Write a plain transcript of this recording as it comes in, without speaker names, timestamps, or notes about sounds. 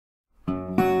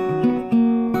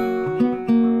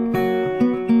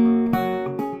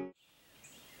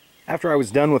After I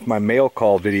was done with my mail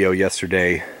call video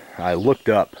yesterday, I looked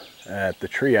up at the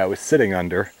tree I was sitting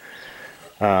under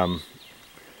and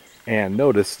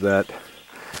noticed that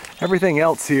everything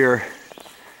else here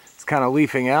is kind of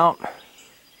leafing out.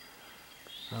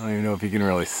 I don't even know if you can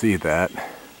really see that,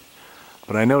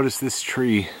 but I noticed this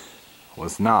tree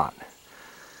was not.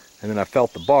 And then I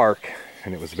felt the bark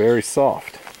and it was very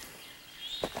soft.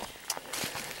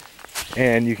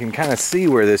 And you can kind of see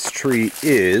where this tree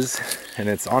is, and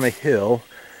it's on a hill,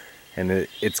 and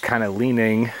it's kind of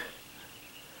leaning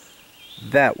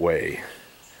that way.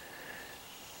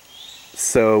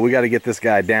 So we got to get this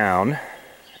guy down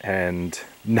and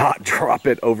not drop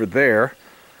it over there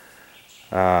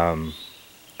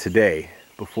today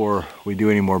before we do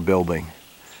any more building.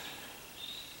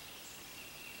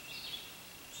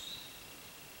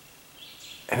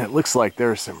 And it looks like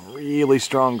there's some really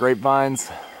strong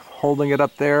grapevines holding it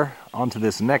up there onto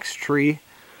this next tree,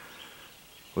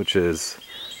 which is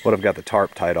what I've got the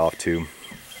tarp tied off to.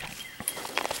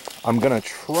 I'm gonna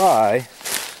try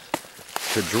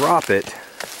to drop it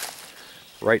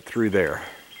right through there,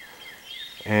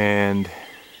 and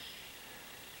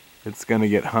it's gonna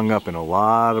get hung up in a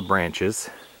lot of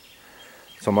branches.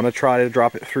 So I'm gonna try to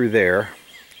drop it through there,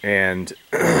 and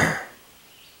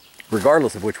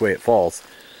regardless of which way it falls,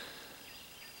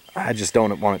 I just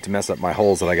don't want it to mess up my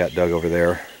holes that I got dug over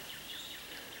there.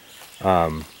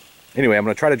 Anyway, I'm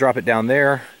going to try to drop it down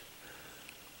there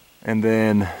and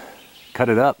then cut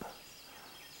it up.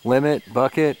 Limit,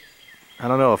 bucket. I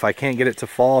don't know if I can't get it to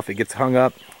fall. If it gets hung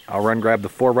up, I'll run grab the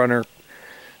forerunner,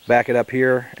 back it up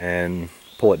here, and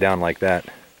pull it down like that.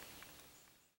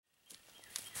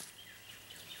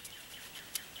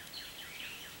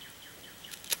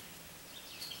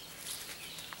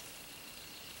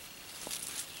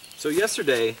 So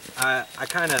yesterday, I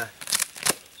kind of,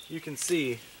 you can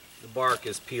see the bark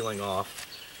is peeling off,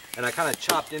 and I kind of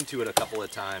chopped into it a couple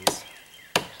of times,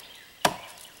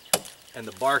 and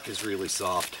the bark is really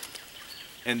soft.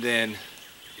 And then,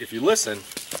 if you listen,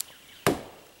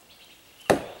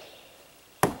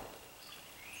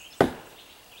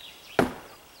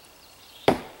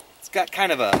 it's got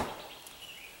kind of a,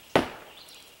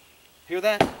 hear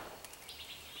that?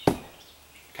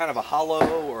 Kind of a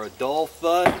hollow or a dull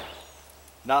thud,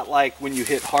 not like when you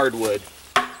hit hardwood.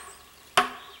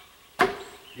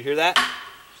 You hear that?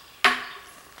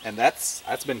 And that's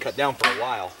been cut down for a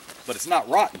while, but it's not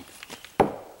rotten.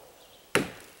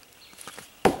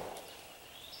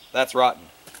 That's rotten,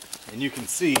 and you can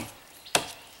see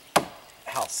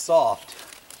how soft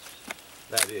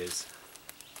that is.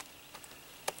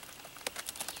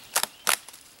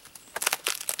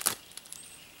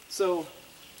 So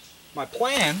my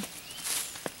plan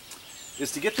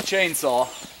is to get the chainsaw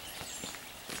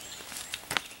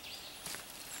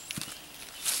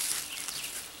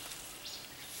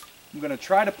I'm going to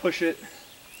try to push it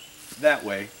that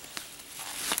way.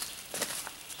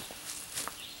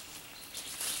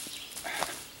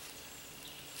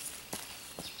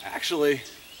 Actually,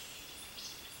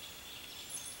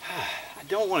 I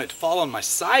don't want it to fall on my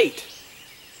sight.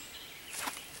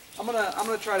 I'm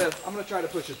gonna try to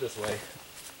push it this way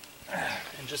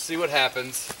and just see what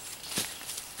happens.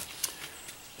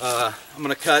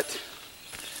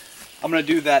 I'm gonna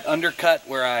do that undercut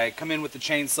where I come in with the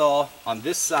chainsaw on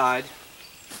this side.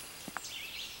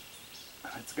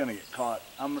 It's gonna get caught.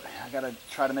 I gotta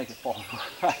try to make it fall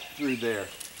right through there.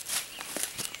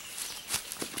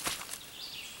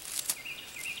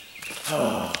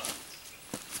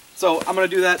 So I'm gonna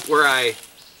do that where I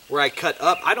cut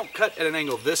up. I don't cut at an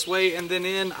angle this way and then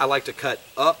in. I like to cut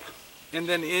up and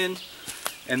then in.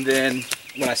 And then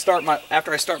when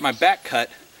after I start my back cut,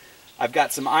 I've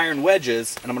got some iron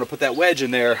wedges, and I'm going to put that wedge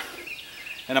in there,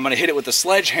 and I'm going to hit it with a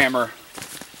sledgehammer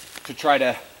to try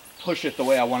to push it the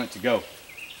way I want it to go.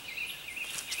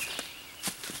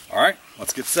 All right,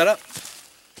 let's get set up.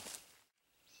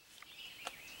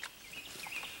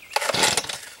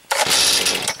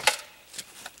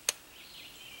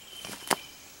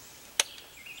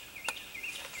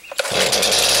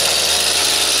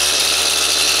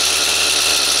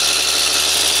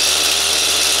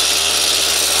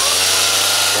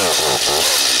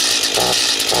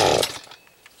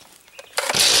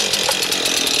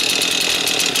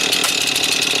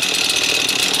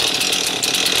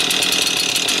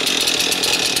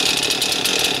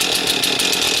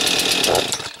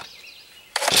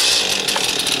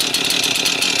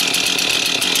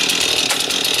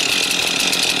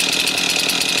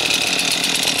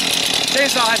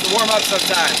 Chainsaw has to warm up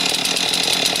sometime.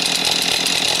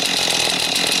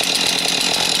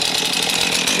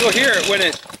 You'll hear it when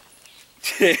it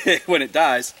when it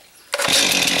dies.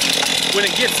 when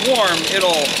it gets warm,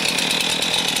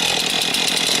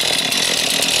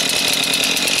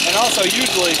 and also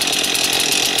usually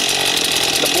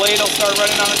the blade will start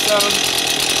running on its own.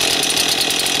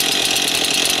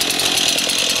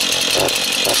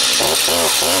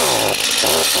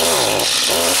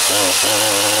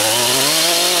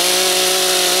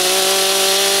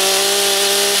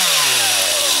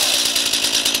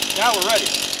 Now we're ready.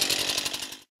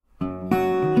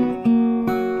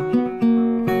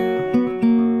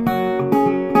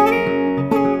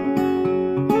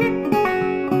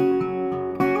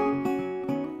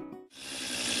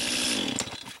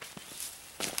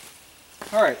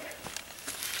 All right,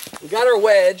 we got our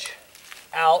wedge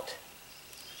out.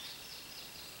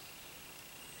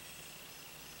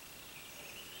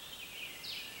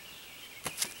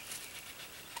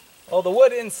 Well, the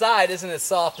wood inside isn't as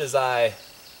soft as the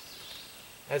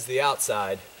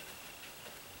outside,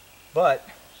 but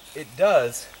it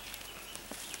does.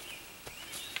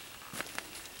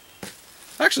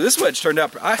 Actually, this wedge turned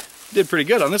out, I did pretty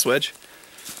good on this wedge.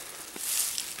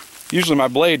 Usually my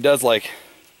blade does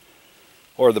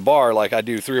or the bar, I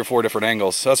do 3 or 4 different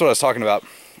angles. So that's what I was talking about.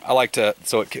 I like to,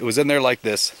 so it was in there like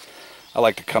this. I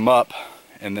like to come up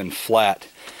and then flat.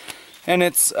 And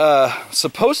it's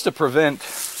supposed to prevent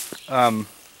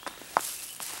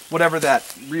whatever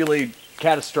that really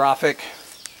catastrophic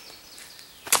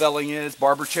felling is,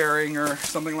 barber chairing or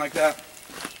something like that.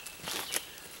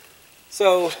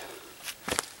 So,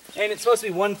 and it's supposed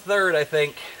to be 1/3, I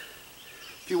think.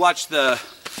 If you watch the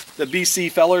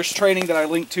BC fellers training that I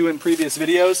linked to in previous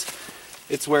videos,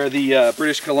 it's where the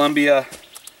British Columbia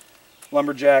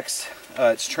lumberjacks,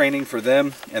 it's training for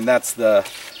them, and that's the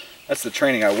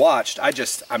training I watched.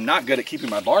 I'm not good at keeping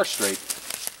my bar straight.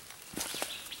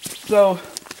 So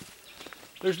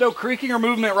there's no creaking or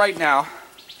movement right now.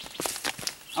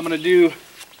 I'm gonna do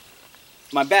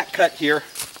my back cut here.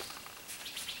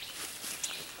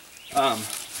 I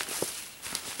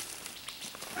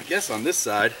guess on this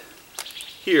side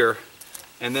here,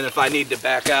 and then if I need to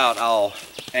back out, I'll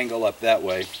angle up that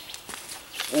way.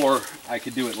 Or I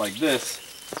could do it like this.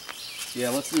 Yeah,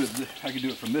 let's do it. I could do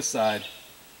it from this side,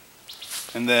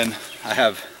 and then I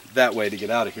have that way to get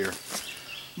out of here.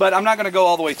 But I'm not going to go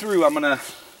all the way through. I'm going to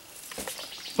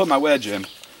put my wedge in.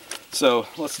 So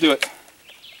let's do it.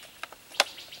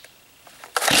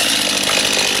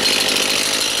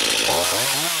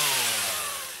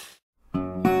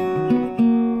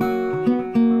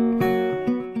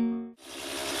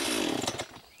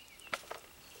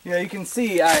 Yeah, you can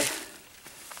see I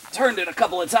turned it a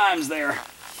couple of times there. Let's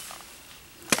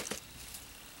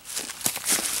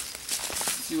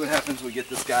see what happens when we get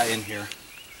this guy in here.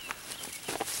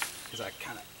 Because I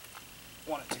kind of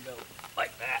want it to go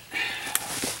like that.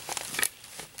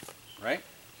 Right?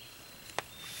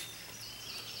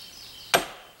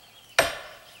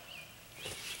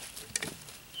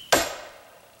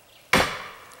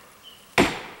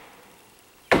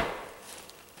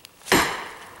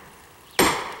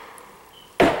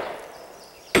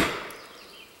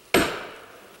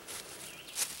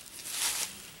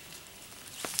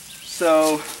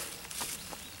 So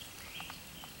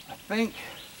I think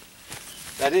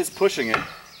that is pushing it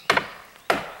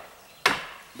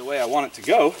the way I want it to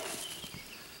go.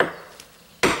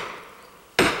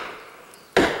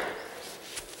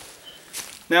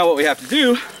 Now what we have to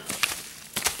do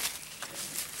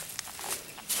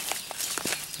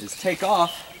is take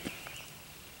off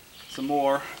some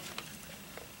more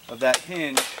of that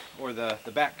hinge or the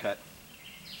back cut.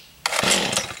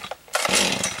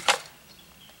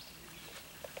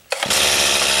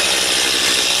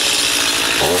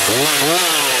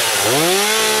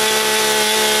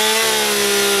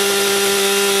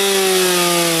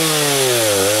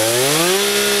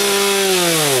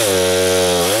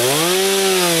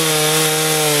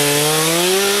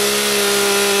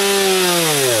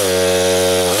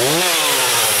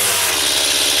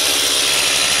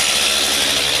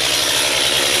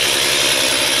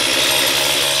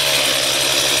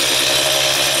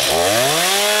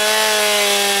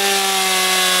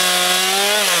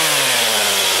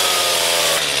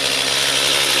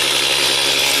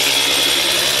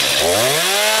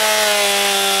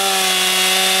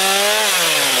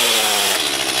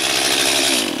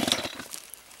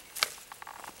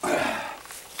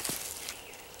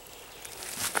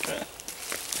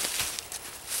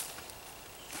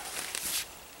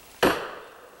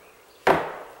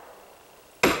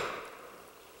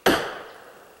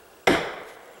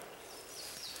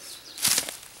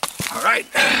 All right.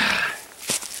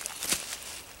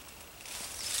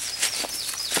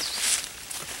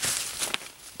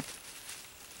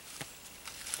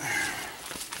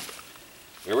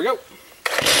 Here we go.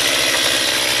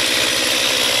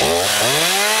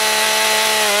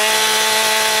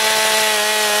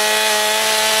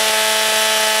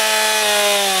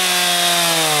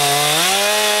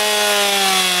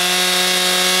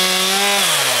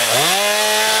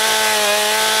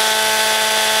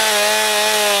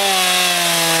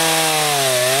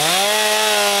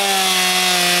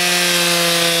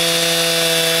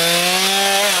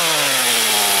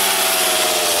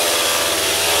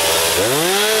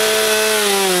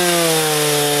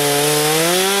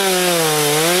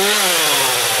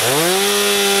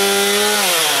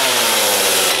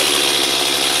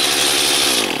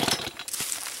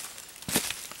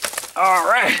 All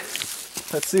right,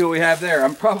 let's see what we have there.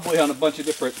 I'm probably on a bunch of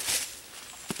different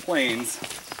planes,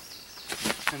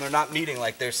 and they're not meeting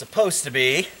like they're supposed to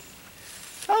be.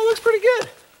 Oh, it looks pretty good,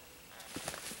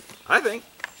 I think.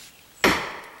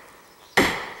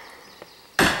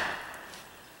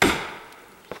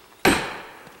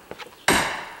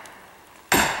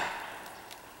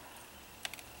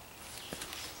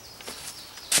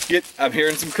 I'm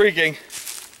hearing some creaking.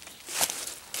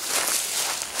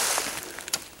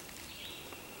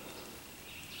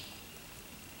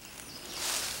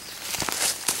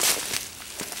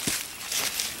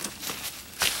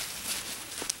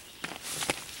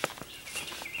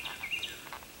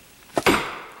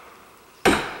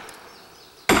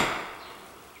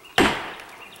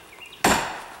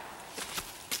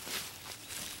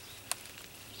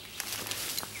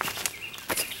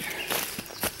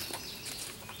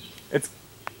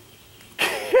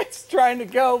 It's trying to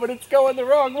go, but it's going the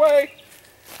wrong way.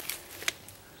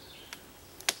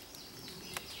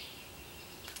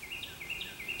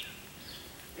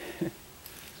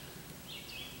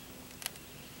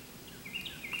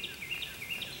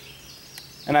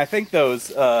 And I think those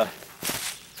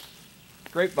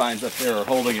grapevines up there are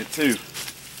holding it too.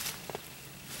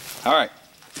 All right.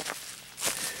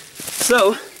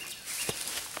 So,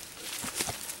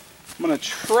 I'm gonna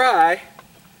try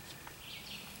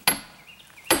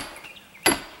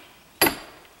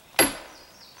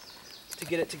to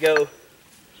get it to go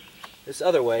this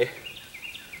other way.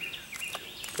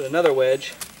 Put another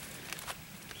wedge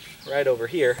right over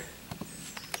here.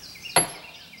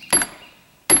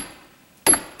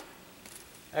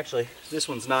 Actually, this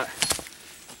one's not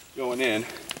going in.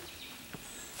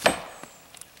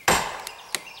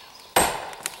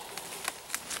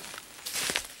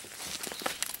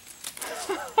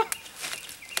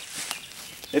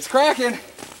 It's cracking.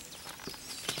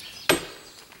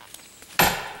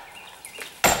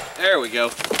 There we go.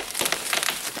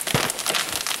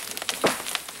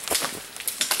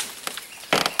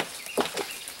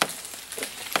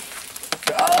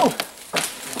 Go!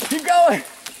 Keep going!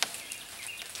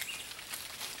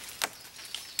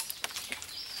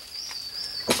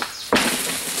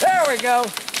 There we go!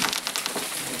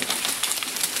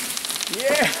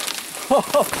 Yeah!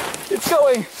 Oh, it's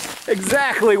going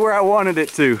exactly where I wanted it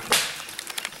to.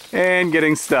 And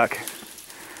getting stuck.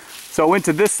 So I went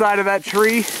to this side of that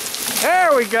tree.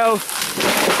 There we go.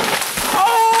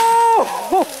 Oh!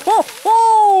 Ho, ho,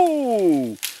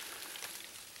 ho!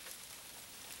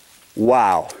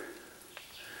 Wow.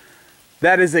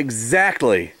 That is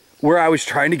exactly where I was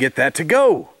trying to get that to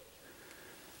go.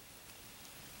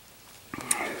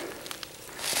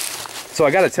 So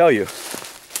I gotta tell you,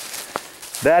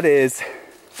 that is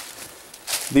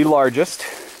the largest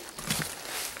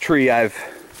tree I've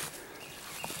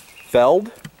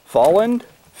felled,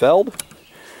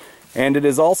 and it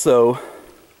is also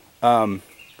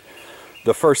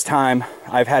the first time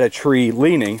I've had a tree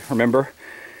leaning. Remember,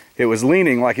 it was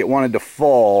leaning like it wanted to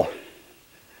fall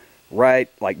right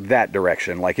like that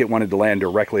direction, like it wanted to land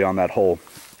directly on that hole.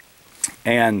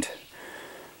 And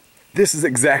this is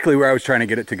exactly where I was trying to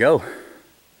get it to go.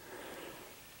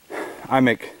 I'm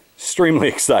extremely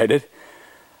excited.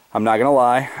 I'm not gonna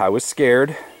lie, I was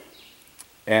scared.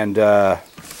 And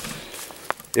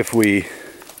if we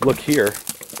look here,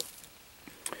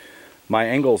 my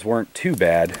angles weren't too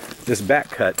bad. This back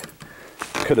cut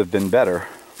could have been better.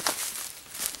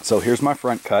 So here's my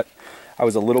front cut. I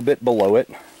was a little bit below it.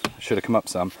 I should have come up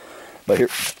some. But here,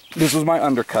 this was my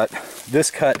undercut. This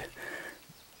cut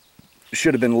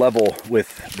should have been level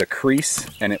with the crease,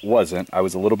 and it wasn't. I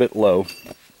was a little bit low.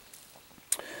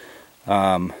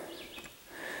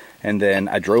 And then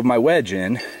I drove my wedge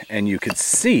in, and you could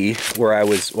see where I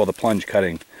was, well, the plunge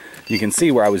cutting. You can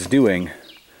see where I was doing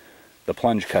the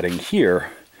plunge cutting here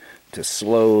to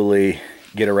slowly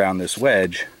get around this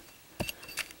wedge.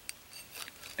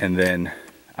 And then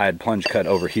I had plunge cut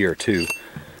over here too.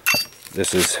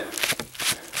 This is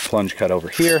plunge cut over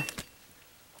here.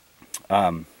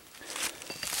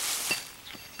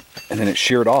 and then it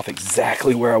sheared off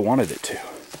exactly where I wanted it to.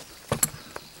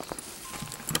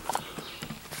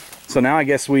 So now I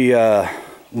guess we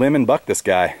limb and buck this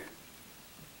guy.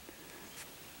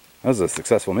 That was a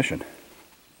successful mission.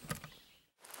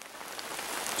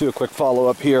 Do a quick follow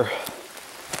up here.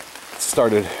 It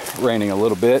started raining a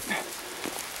little bit,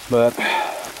 but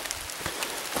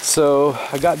so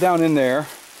I got down in there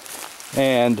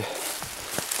and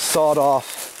sawed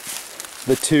off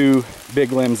the two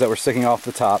big limbs that were sticking off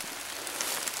the top.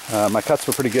 My cuts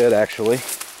were pretty good actually.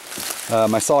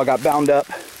 My saw got bound up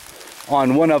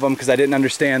on one of them because I didn't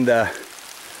understand the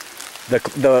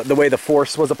way the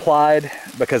force was applied,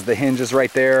 because the hinge is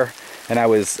right there and I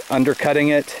was undercutting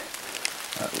it,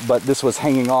 but this was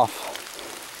hanging off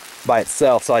by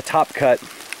itself, so I top cut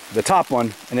the top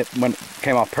one and it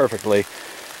came off perfectly,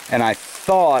 and I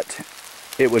thought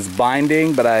it was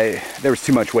binding, but there was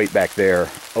too much weight back there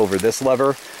over this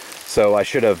lever, so I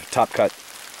should have top cut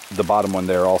the bottom one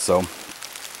there also.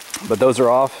 But those are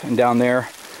off and down there.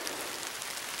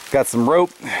 Got some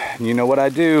rope, and you know what I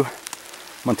do.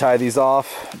 I'm gonna tie these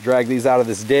off, drag these out of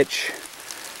this ditch,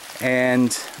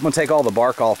 and I'm gonna take all the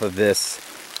bark off of this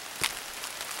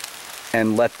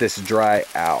and let this dry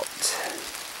out.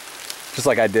 Just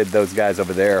like I did those guys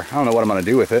over there. I don't know what I'm gonna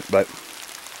do with it, but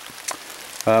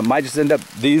might just end up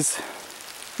these,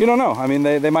 you don't know. I mean,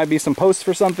 they might be some posts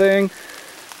for something,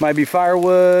 might be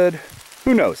firewood,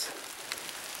 who knows.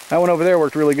 That one over there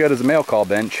worked really good as a mail call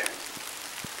bench.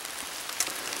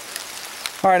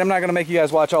 All right, I'm not gonna make you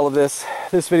guys watch all of this.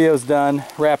 This video's done,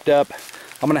 wrapped up.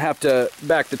 I'm gonna have to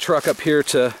back the truck up here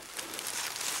to...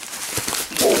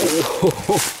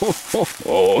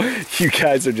 Oh, you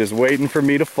guys are just waiting for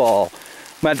me to fall.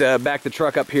 I'm gonna have to back the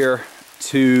truck up here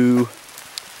to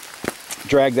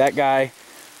drag that guy,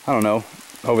 I don't know,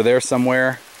 over there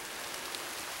somewhere.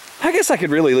 I guess I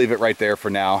could really leave it right there for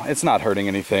now. It's not hurting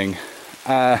anything.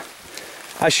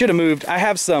 I should have moved. I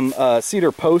have some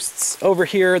cedar posts over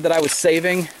here that I was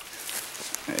saving.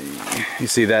 You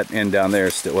see that end down there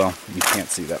still? Well, you can't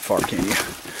see that far, can you?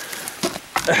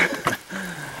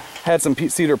 Had some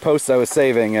cedar posts I was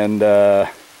saving, and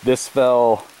this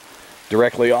fell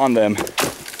directly on them.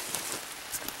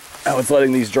 I was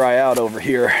letting these dry out over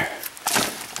here,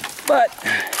 but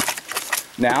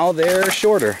now they're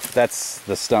shorter. That's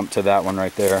the stump to that one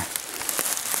right there.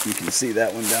 You can see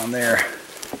that one down there.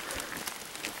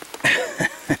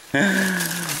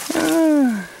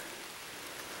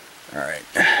 All right.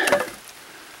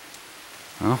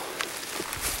 Well,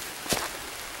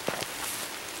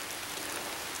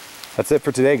 that's it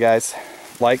for today, guys.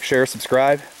 Like, share,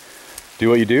 subscribe, do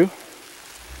what you do,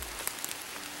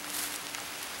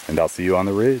 and I'll see you on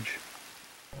the ridge.